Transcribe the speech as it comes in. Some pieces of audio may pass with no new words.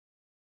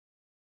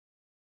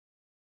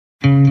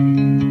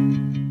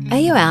Are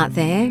you out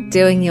there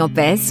doing your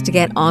best to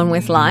get on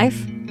with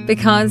life?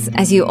 Because,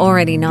 as you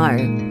already know,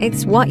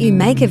 it's what you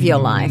make of your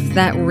life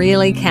that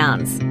really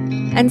counts.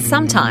 And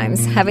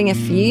sometimes having a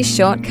few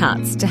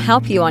shortcuts to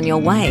help you on your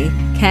way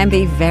can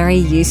be very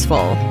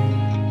useful.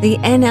 The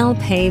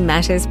NLP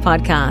Matters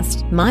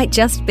podcast might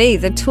just be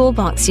the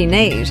toolbox you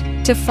need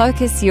to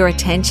focus your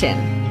attention,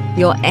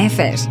 your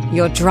effort,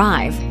 your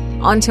drive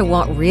onto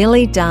what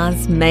really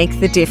does make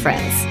the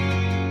difference.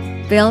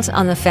 Built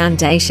on the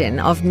foundation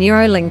of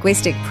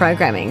neuro-linguistic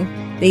programming,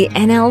 the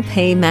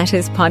NLP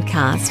Matters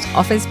podcast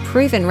offers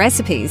proven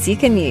recipes you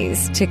can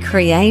use to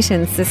create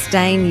and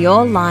sustain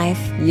your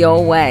life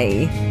your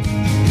way.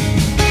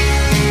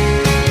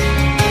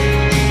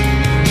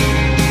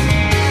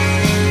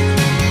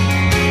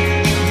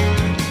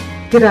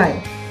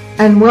 G'day,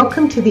 and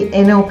welcome to the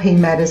NLP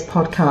Matters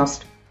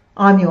podcast.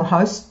 I'm your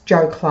host,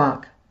 Jo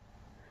Clark.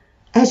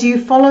 As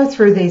you follow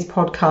through these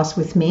podcasts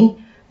with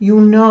me, you'll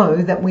know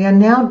that we are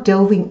now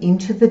delving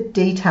into the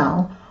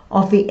detail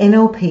of the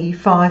NLP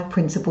 5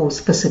 Principles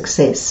for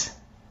Success.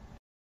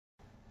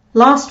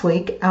 Last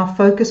week, our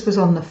focus was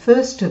on the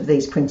first of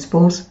these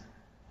principles,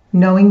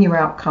 knowing your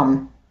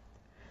outcome,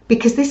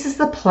 because this is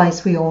the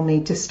place we all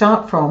need to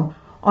start from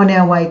on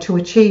our way to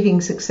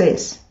achieving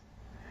success.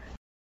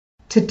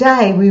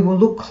 Today, we will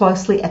look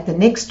closely at the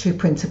next two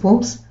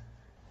principles,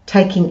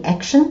 taking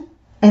action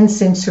and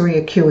sensory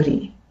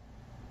acuity.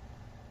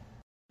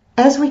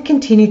 As we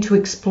continue to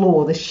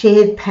explore the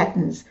shared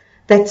patterns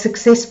that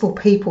successful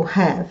people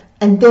have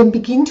and then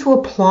begin to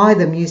apply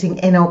them using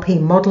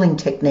NLP modelling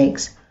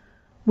techniques,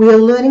 we are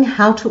learning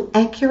how to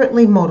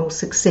accurately model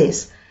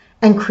success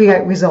and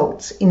create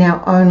results in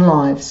our own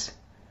lives.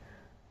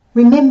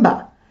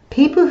 Remember,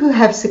 people who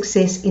have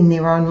success in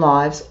their own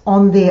lives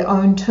on their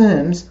own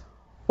terms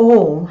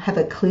all have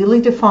a clearly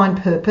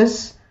defined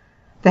purpose,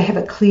 they have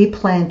a clear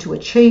plan to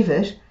achieve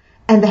it,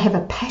 and they have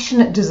a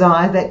passionate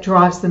desire that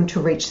drives them to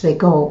reach their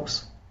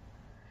goals.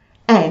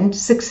 And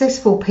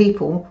successful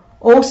people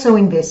also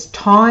invest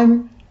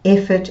time,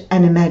 effort,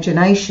 and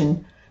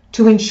imagination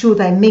to ensure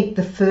they meet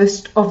the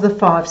first of the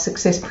 5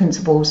 success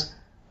principles,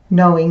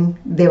 knowing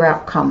their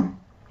outcome.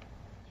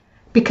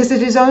 Because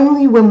it is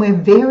only when we're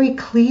very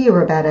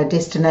clear about our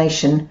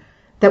destination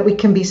that we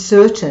can be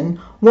certain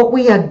what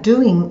we are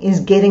doing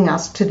is getting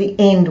us to the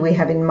end we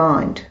have in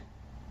mind.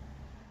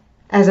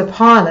 As a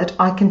pilot,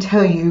 I can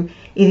tell you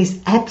it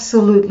is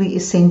absolutely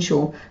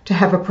essential to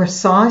have a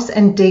precise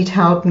and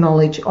detailed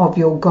knowledge of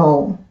your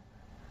goal.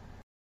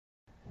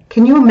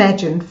 Can you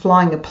imagine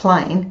flying a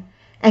plane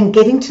and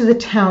getting to the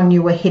town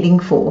you were heading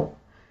for,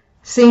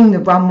 seeing the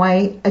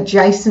runway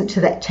adjacent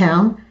to that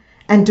town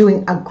and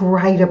doing a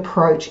great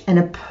approach and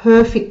a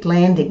perfect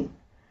landing,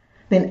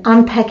 then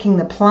unpacking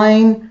the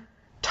plane,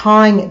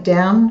 tying it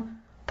down,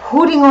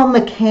 putting on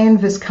the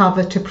canvas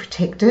cover to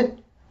protect it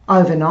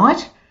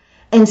overnight,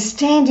 and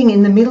standing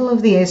in the middle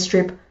of the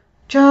airstrip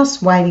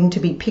just waiting to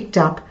be picked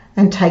up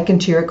and taken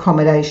to your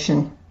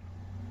accommodation.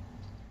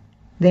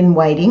 Then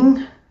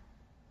waiting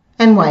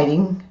and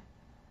waiting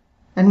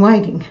and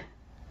waiting.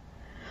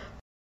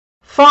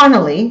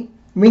 Finally,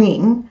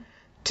 ringing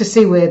to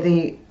see where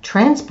the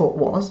transport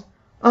was,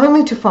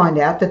 only to find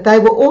out that they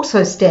were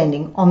also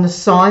standing on the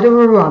side of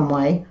a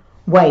runway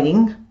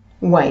waiting,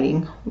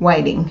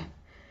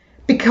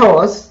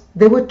 because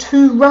there were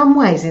 2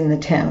 runways in the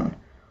town.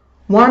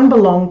 One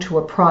belonged to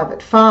a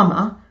private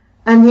farmer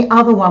and the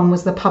other one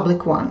was the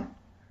public one.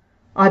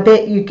 I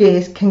bet you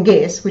can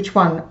guess which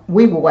one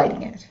we were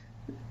waiting at.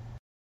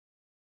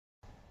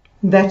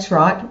 That's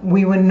right,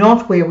 we were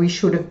not where we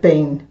should have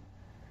been.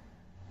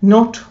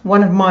 Not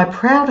one of my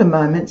prouder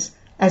moments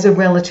as a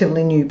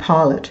relatively new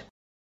pilot.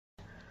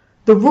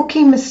 The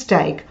rookie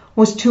mistake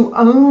was to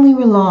only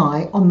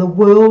rely on the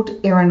World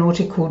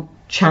Aeronautical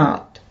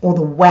Chart, or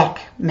the WAC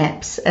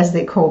maps as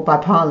they're called by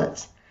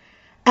pilots,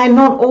 and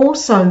not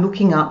also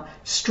looking up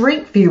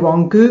Street View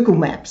on Google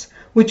Maps,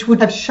 which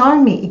would have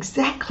shown me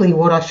exactly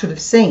what I should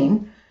have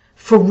seen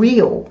for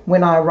real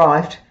when I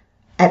arrived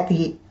at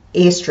the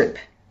airstrip.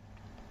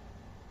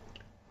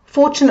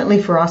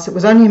 Fortunately for us, it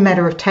was only a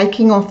matter of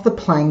taking off the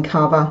plane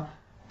cover,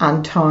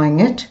 untying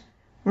it,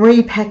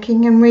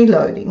 repacking and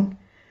reloading,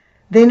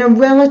 then a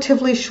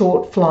relatively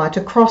short flight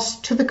across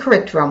to the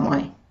correct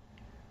runway.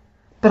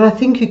 But I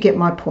think you get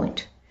my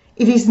point.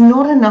 It is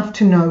not enough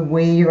to know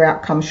where your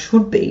outcome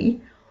should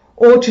be,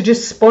 or to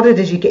just spot it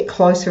as you get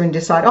closer and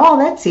decide, oh,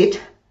 that's it.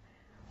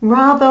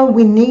 Rather,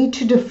 we need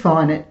to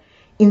define it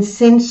in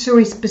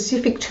sensory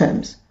specific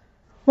terms.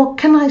 What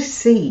can I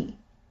see,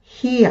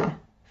 hear,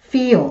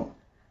 feel,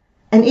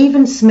 and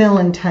even smell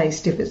and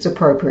taste if it's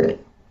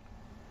appropriate?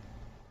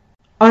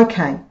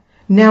 Okay,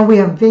 now we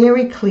are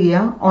very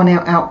clear on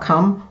our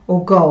outcome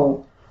or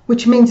goal,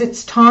 which means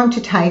it's time to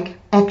take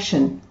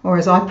action, or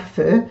as I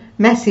prefer,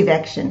 massive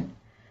action.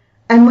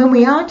 And when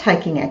we are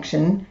taking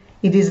action,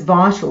 it is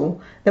vital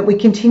that we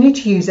continue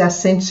to use our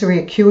sensory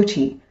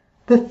acuity,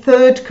 the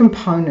third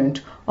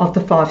component of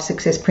the 5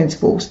 success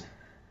principles,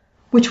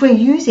 which we're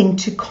using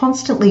to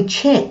constantly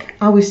check,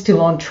 are we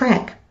still on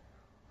track?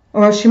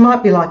 Or else you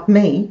might be like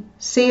me,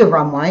 see a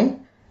runway,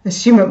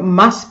 assume it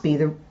must be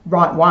the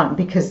right one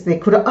because there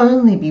could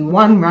only be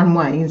one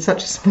runway in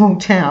such a small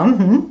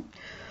town.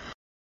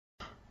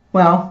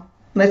 Well,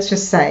 let's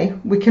just say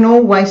we can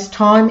all waste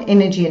time,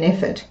 energy and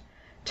effort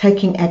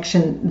taking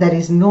action that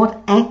is not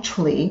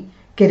actually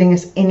getting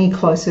us any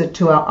closer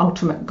to our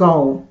ultimate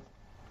goal.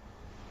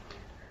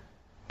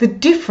 The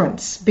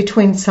difference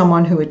between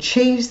someone who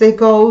achieves their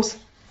goals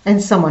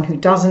and someone who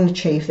doesn't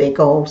achieve their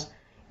goals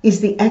is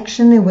the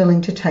action they're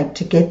willing to take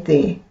to get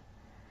there.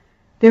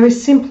 There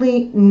is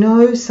simply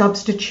no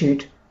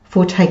substitute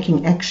for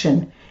taking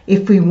action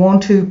if we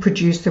want to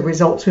produce the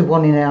results we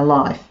want in our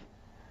life.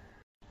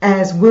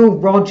 As Will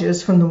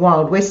Rogers from the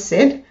Wild West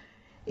said,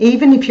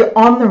 even if you're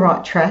on the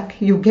right track,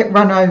 you'll get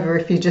run over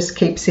if you just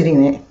keep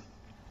sitting there.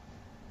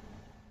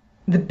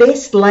 The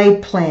best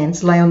laid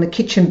plans lay on the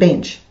kitchen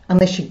bench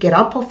unless you get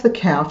up off the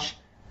couch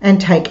and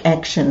take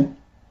action.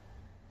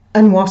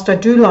 And whilst I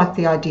do like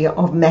the idea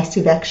of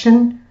massive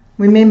action,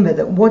 remember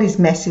that what is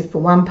massive for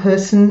one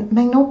person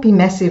may not be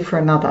massive for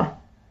another.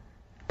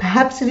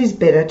 Perhaps it is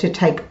better to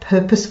take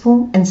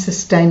purposeful and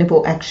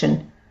sustainable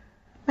action.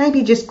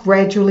 Maybe just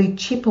gradually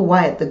chip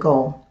away at the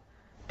goal,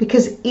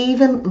 because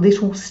even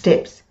little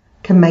steps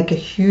can make a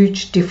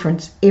huge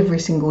difference every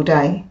single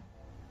day.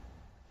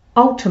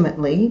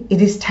 Ultimately,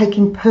 it is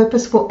taking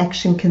purposeful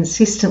action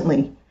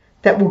consistently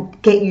that will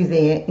get you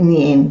there in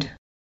the end.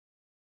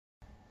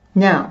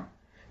 Now,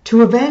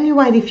 to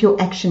evaluate if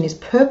your action is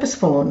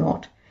purposeful or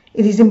not,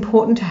 it is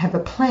important to have a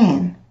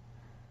plan,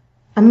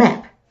 a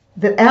map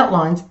that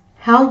outlines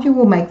how you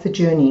will make the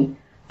journey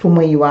from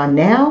where you are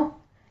now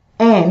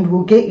and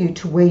will get you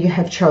to where you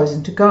have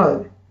chosen to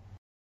go.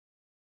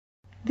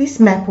 This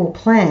map or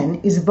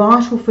plan is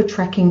vital for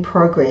tracking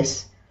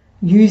progress,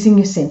 using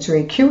your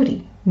sensory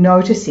acuity,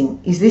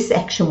 noticing, is this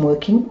action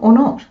working or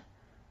not?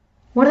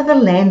 What are the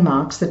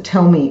landmarks that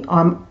tell me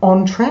I'm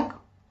on track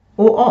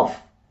or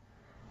off?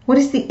 What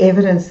is the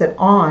evidence that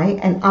I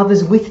and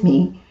others with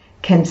me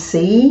can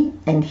see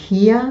and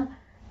hear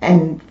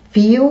and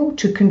feel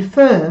to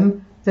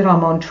confirm that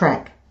I'm on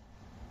track?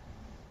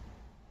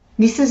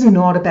 This is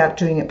not about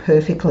doing it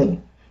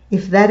perfectly.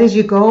 If that is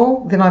your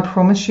goal, then I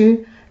promise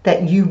you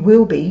that you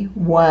will be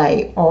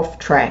way off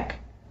track.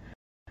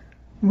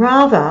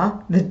 Rather,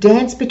 the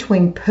dance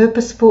between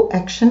purposeful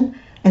action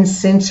and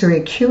sensory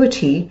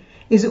acuity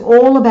is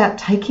all about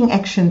taking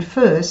action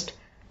first,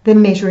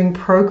 then measuring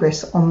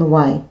progress on the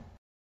way.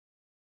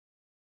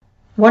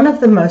 One of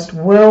the most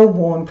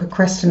well-worn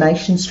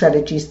procrastination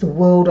strategies the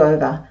world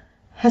over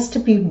has to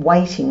be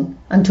waiting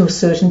until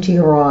certainty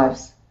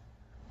arrives.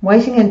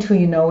 Waiting until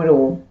you know it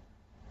all.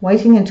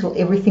 Waiting until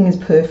everything is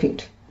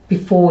perfect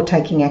before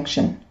taking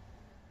action.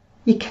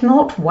 You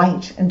cannot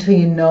wait until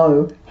you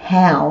know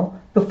how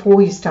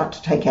before you start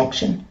to take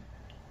action.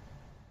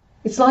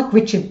 It's like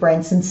Richard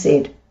Branson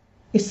said,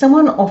 if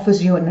someone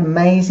offers you an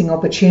amazing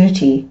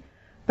opportunity,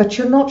 but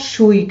you're not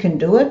sure you can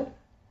do it,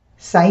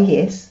 say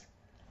yes,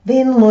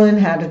 then learn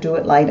how to do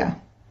it later.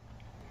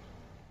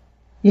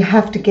 You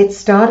have to get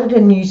started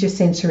and use your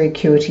sensory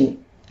acuity.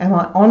 Am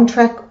I on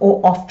track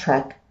or off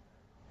track?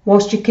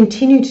 Whilst you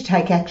continue to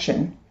take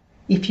action,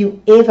 if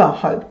you ever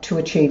hope to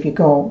achieve your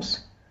goals.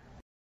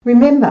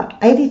 Remember,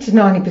 80 to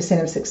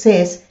 90% of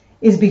success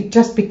is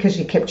just because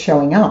you kept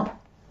showing up.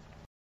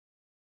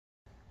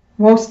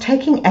 Whilst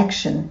taking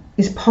action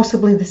is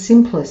possibly the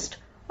simplest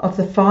of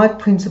the 5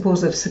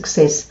 principles of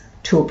success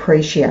to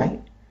appreciate,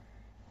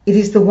 it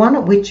is the one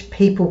at which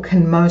people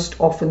can most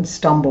often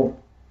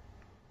stumble.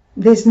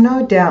 There's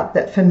no doubt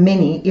that for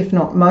many, if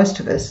not most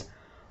of us,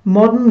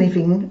 modern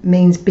living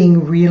means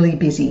being really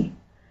busy,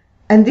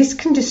 and this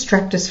can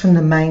distract us from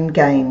the main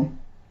game,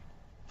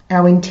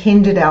 our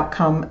intended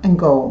outcome and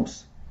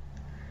goals.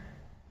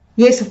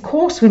 Yes, of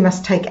course we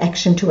must take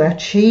action to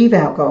achieve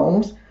our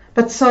goals,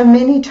 but so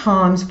many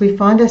times we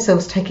find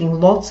ourselves taking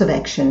lots of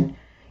action,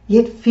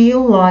 yet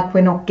feel like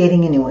we're not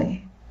getting anywhere.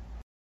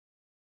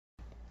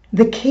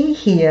 The key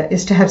here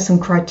is to have some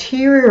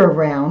criteria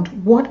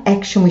around what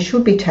action we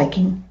should be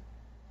taking.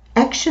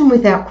 Action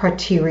without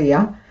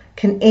criteria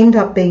can end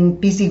up being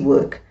busy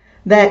work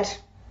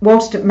that,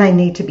 whilst it may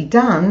need to be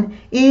done,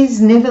 is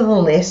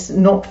nevertheless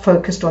not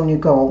focused on your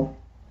goal.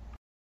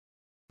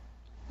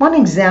 One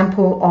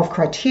example of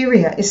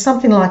criteria is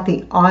something like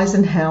the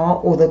Eisenhower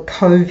or the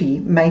Covey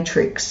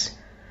matrix,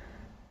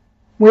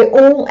 where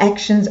all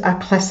actions are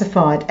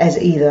classified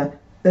as either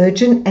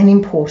urgent and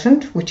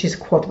important, which is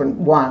quadrant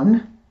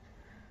 1,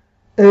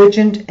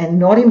 urgent and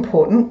not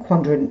important,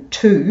 quadrant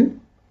 2,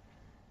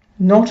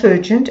 not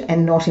urgent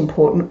and not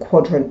important,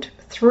 quadrant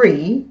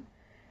 3,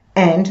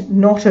 and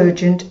not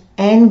urgent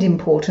and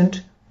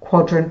important,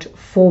 quadrant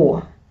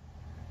 4.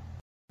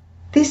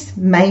 This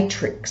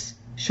matrix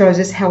shows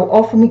us how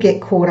often we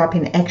get caught up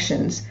in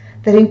actions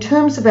that in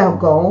terms of our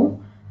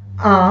goal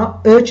are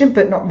urgent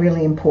but not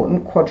really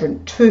important,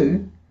 quadrant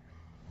 2,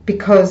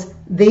 because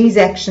these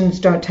actions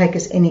don't take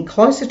us any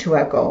closer to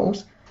our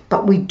goals,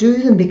 but we do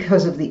them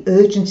because of the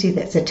urgency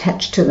that's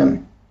attached to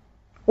them.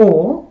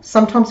 Or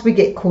sometimes we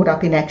get caught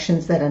up in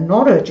actions that are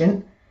not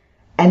urgent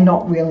and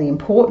not really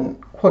important,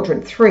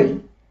 quadrant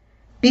 3.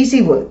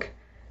 Busy work,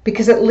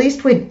 because at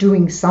least we're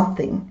doing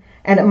something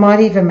and it might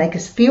even make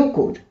us feel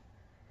good.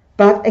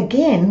 But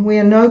again, we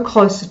are no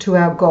closer to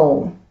our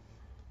goal.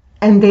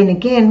 And then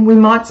again, we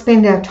might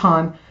spend our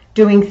time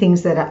doing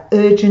things that are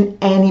urgent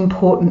and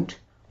important,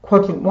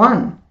 quadrant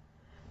 1.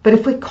 But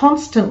if we're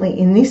constantly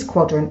in this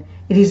quadrant,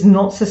 it is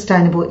not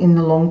sustainable in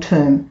the long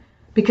term,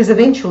 because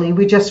eventually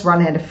we just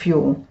run out of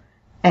fuel.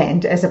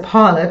 And as a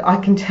pilot, I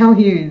can tell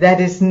you that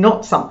is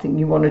not something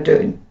you want to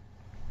do.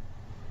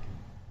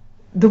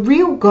 The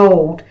real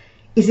gold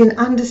is in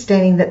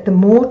understanding that the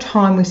more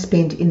time we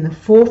spend in the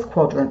 4th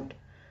quadrant,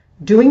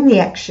 doing the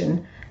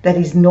action that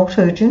is not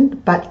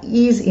urgent but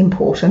is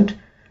important,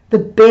 the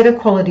better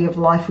quality of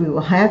life we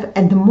will have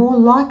and the more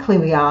likely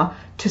we are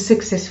to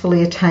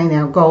successfully attain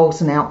our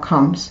goals and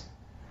outcomes.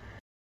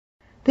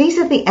 These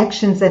are the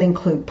actions that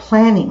include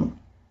planning,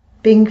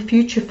 being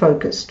future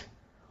focused,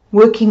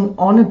 working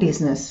on a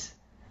business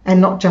and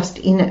not just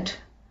in it,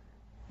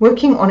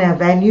 working on our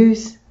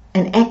values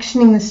and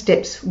actioning the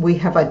steps we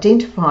have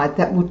identified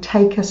that will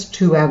take us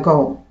to our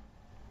goal.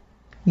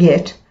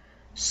 Yet,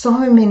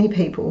 so many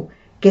people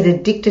get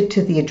addicted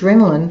to the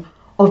adrenaline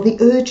of the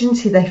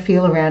urgency they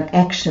feel around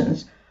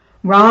actions,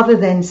 rather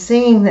than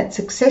seeing that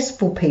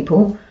successful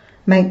people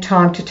make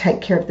time to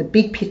take care of the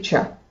big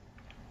picture,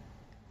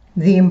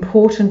 the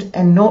important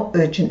and not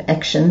urgent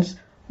actions,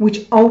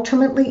 which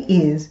ultimately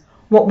is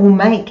what will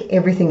make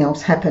everything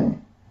else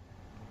happen.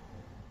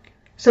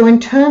 So in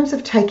terms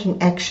of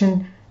taking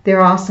action,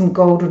 there are some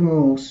golden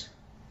rules.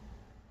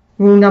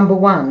 Rule number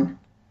 1,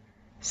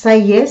 say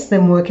yes,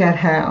 then work out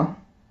how.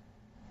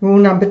 Rule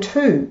number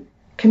 2,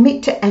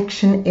 commit to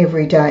action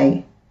every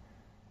day.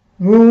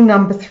 Rule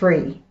number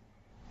 3,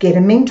 get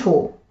a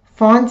mentor.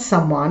 Find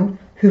someone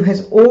who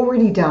has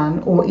already done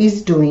or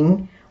is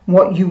doing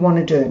what you want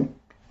to do.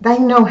 They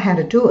know how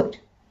to do it.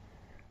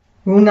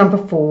 Rule number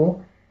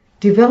 4,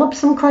 develop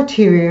some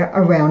criteria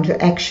around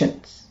your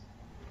actions.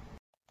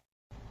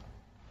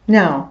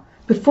 Now,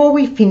 before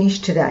we finish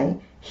today,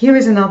 here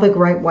is another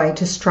great way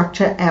to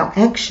structure our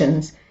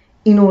actions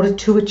in order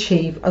to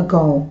achieve a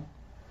goal.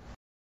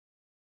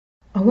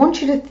 I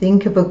want you to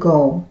think of a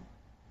goal.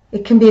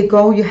 It can be a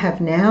goal you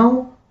have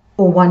now,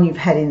 or one you've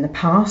had in the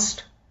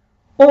past,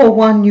 or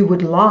one you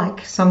would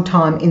like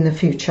sometime in the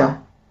future.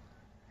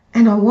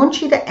 And I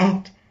want you to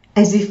act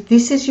as if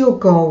this is your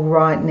goal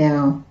right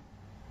now.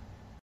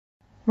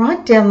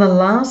 Write down the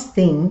last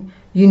thing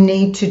you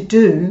need to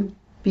do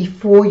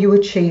before you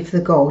achieve the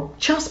goal.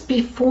 Just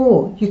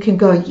before you can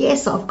go,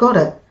 yes, I've got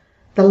it.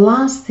 The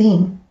last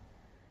thing.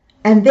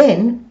 And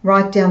then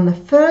write down the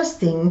first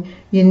thing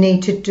you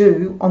need to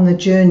do on the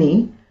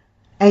journey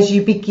as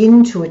you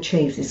begin to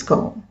achieve this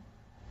goal.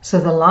 So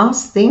the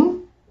last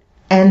thing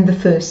and the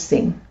first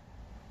thing.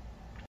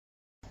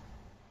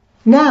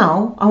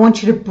 Now I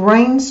want you to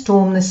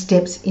brainstorm the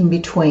steps in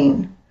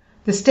between,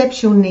 the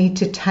steps you'll need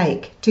to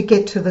take to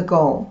get to the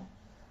goal.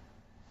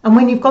 And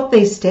when you've got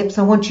these steps,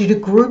 I want you to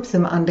group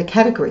them under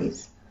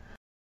categories.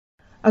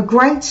 A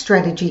great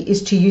strategy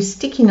is to use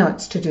sticky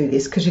notes to do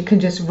this, because you can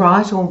just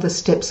write all the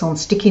steps on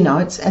sticky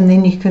notes and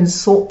then you can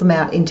sort them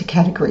out into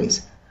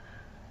categories.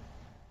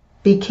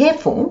 Be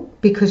careful,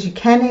 because you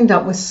can end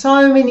up with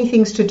so many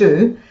things to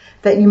do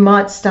that you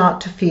might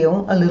start to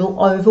feel a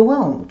little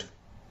overwhelmed.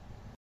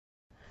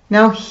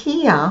 Now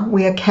here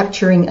we are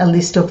capturing a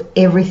list of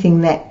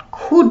everything that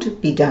could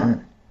be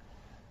done,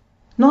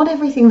 not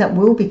everything that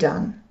will be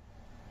done.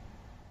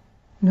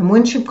 And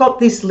once you've got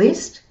this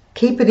list,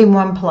 keep it in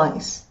one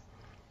place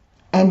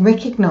and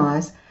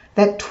recognize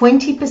that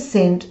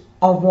 20%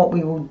 of what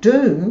we will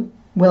do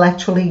will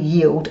actually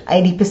yield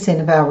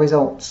 80% of our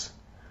results.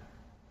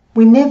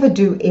 We never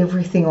do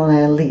everything on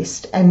our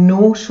list, and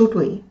nor should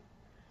we.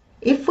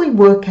 If we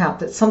work out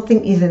that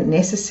something isn't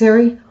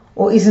necessary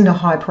or isn't a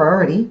high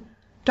priority,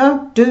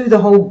 don't do the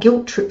whole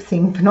guilt trip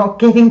thing for not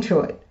getting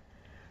to it.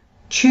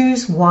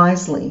 Choose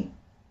wisely.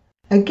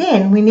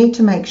 Again, we need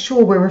to make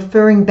sure we're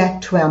referring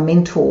back to our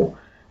mentor.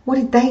 What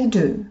did they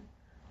do?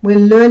 We're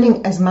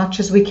learning as much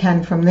as we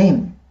can from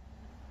them.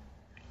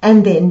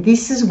 And then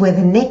this is where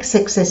the next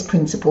success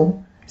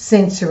principle,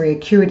 sensory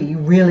acuity,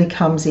 really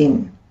comes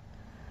in.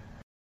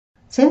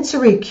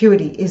 Sensory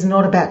acuity is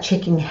not about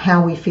checking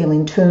how we feel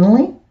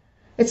internally.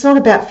 It's not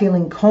about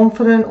feeling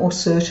confident or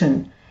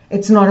certain.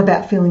 It's not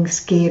about feeling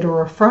scared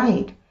or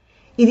afraid.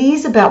 It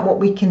is about what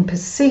we can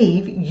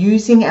perceive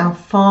using our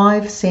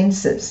 5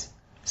 senses: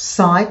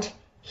 sight,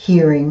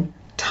 hearing,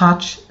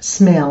 touch,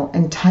 smell,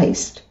 and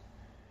taste.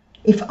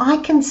 If I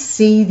can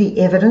see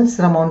the evidence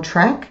that I'm on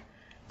track,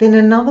 then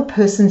another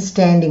person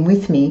standing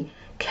with me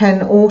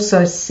can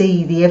also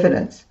see the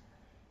evidence.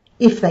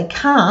 If they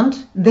can't,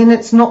 then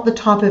it's not the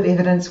type of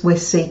evidence we're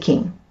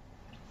seeking.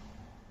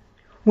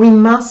 We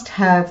must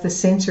have the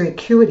sensory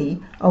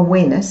acuity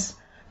awareness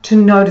to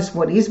notice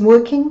what is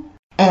working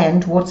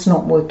and what's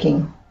not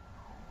working.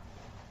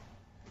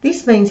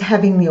 This means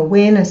having the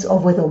awareness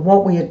of whether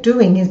what we are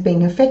doing is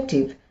being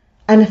effective,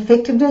 and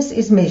effectiveness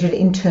is measured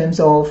in terms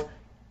of,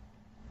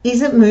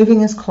 is it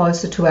moving us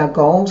closer to our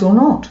goals or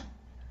not?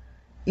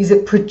 Is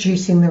it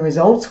producing the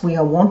results we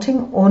are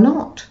wanting or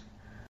not?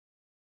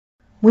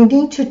 We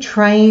need to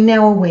train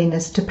our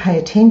awareness to pay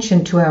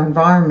attention to our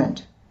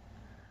environment.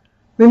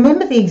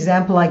 Remember the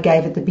example I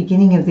gave at the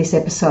beginning of this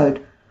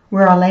episode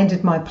where I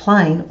landed my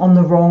plane on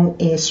the wrong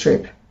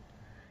airstrip.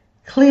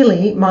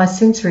 Clearly, my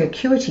sensory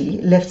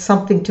acuity left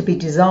something to be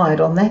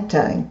desired on that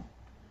day.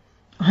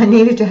 I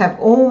needed to have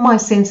all my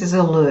senses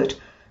alert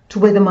to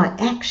whether my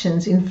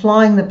actions in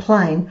flying the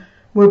plane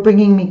were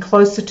bringing me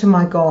closer to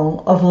my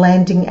goal of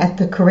landing at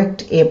the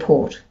correct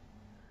airport.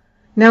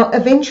 Now,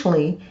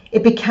 eventually,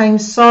 it became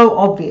so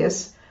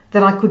obvious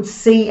that I could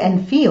see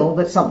and feel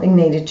that something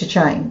needed to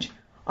change.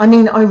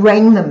 I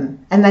rang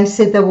them and they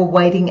said they were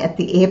waiting at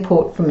the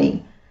airport for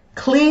me.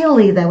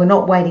 Clearly, they were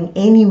not waiting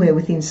anywhere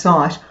within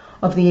sight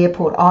of the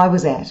airport I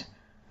was at,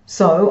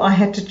 so I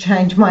had to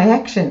change my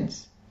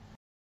actions.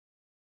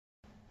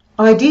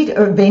 I did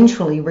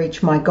eventually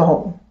reach my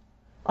goal.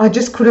 I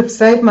just could have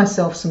saved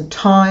myself some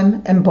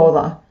time and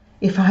bother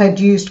if I had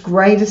used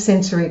greater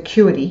sensory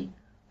acuity,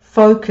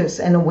 focus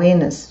and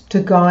awareness to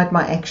guide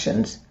my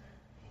actions,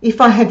 if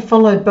I had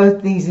followed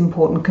both these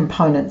important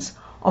components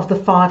of the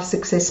 5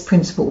 success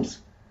principles,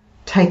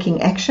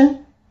 taking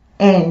action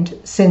and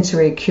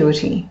sensory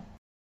acuity.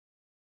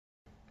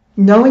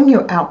 Knowing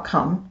your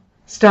outcome,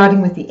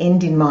 starting with the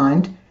end in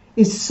mind,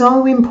 is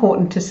so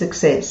important to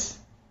success.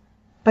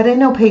 But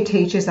NLP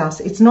teaches us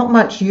it's not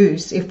much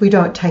use if we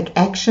don't take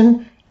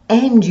action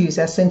and use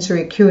our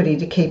sensory acuity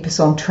to keep us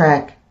on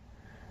track.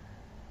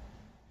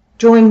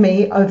 Join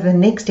me over the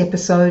next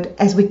episode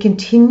as we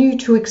continue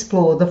to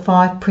explore the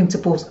 5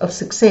 principles of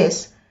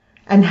success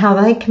and how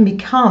they can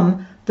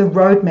become the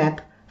roadmap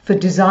for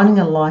designing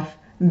a life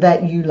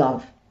that you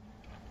love.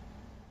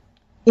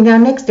 In our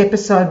next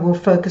episode, we'll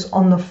focus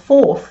on the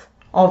 4th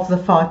of the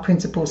 5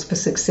 principles for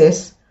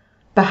success,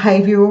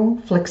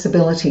 behavioural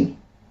flexibility.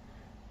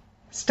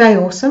 Stay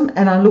awesome,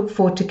 and I look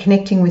forward to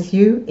connecting with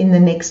you in the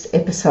next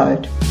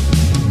episode.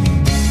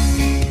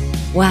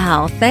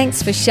 Wow,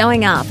 thanks for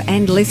showing up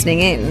and listening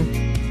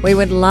in. We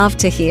would love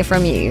to hear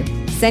from you.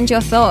 Send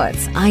your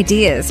thoughts,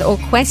 ideas, or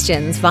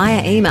questions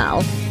via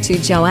email to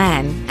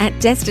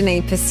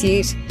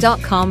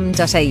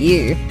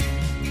joanne@destinypursuit.com.au.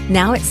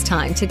 Now it's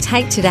time to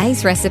take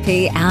today's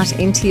recipe out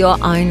into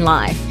your own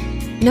life.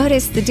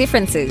 Notice the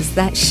differences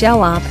that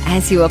show up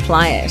as you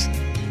apply it.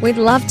 We'd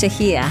love to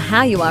hear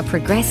how you are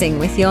progressing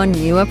with your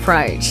new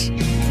approach.